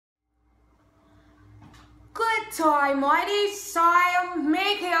time, mighty. So I am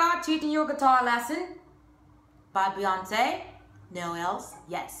here teaching you a guitar lesson by Beyonce. No else?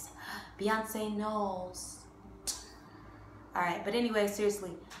 Yes. Beyonce knows. Alright, but anyway,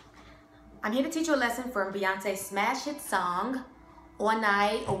 seriously. I'm here to teach you a lesson from Beyonce's smash hit song, All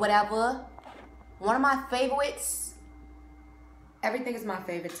Night or whatever. One of my favorites. Everything is my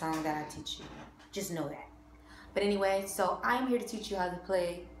favorite song that I teach you. Just know that. But anyway, so I'm here to teach you how to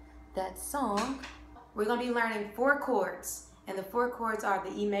play that song. We're going to be learning 4 chords. And the 4 chords are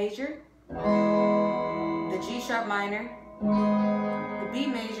the E major, the G sharp minor, the B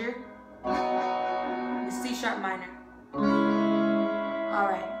major, the C sharp minor.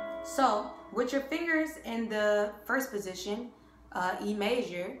 Alright, so with your fingers in the first position, E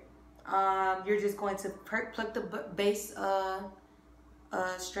major, you're just going to pluck the bass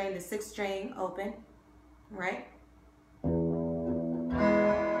string, the 6th string open, right?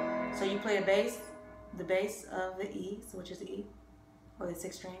 So you play the bass of the E, so which is the E, or the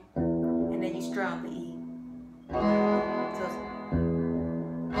 6th string, and then you strum the E. So,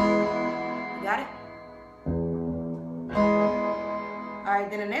 you got it? Alright,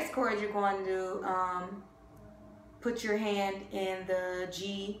 then the next chord you're going to put your hand in the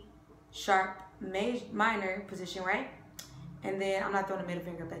G sharp minor position, right? And then, I'm not throwing a middle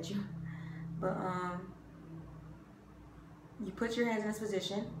finger up at you, but you put your hands in this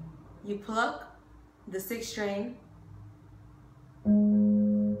position, you pluck the 6th string,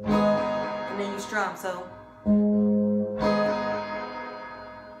 and then you strum. So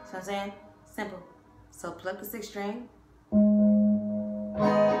I'm saying? Simple. So pluck the 6th string,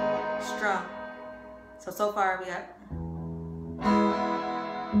 strum. So far we got,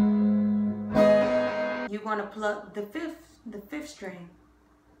 you're going to pluck the 5th string,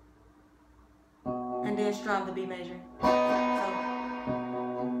 and then strum the B major. So,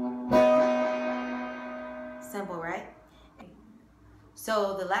 simple, right?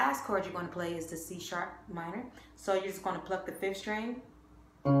 So the last chord you're going to play is the C sharp minor. So you're just going to pluck the 5th string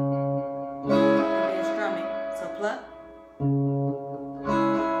and then strum it. So pluck.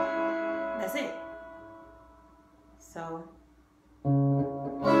 That's it. So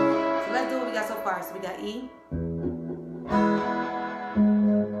let's do what we got so far. So we got E.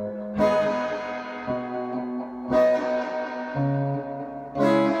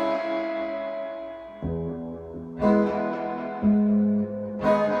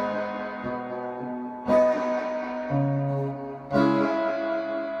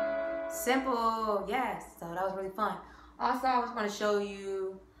 Simple, yes. So that was really fun. Also, I was going to show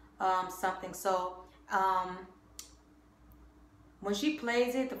you something. So when she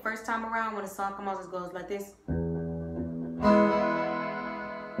plays it the first time around, when the song comes out, it goes like this.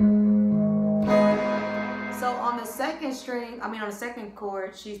 So on the 2nd string, on the 2nd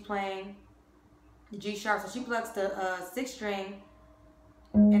chord, she's playing the G sharp. So she plucks the 6th string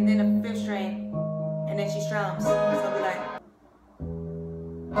and then the 5th string, and then she strums. So it'll be like.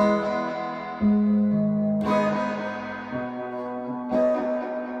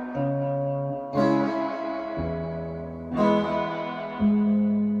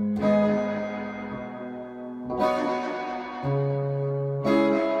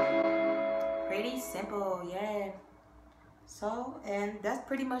 Pretty simple, yeah. So, and that's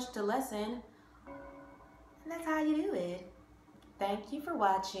pretty much the lesson. And that's how you do it. Thank you for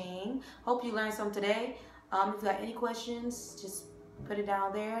watching. Hope you learned something today. If you got any questions, just put it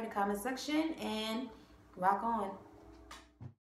down there in the comment section and rock on.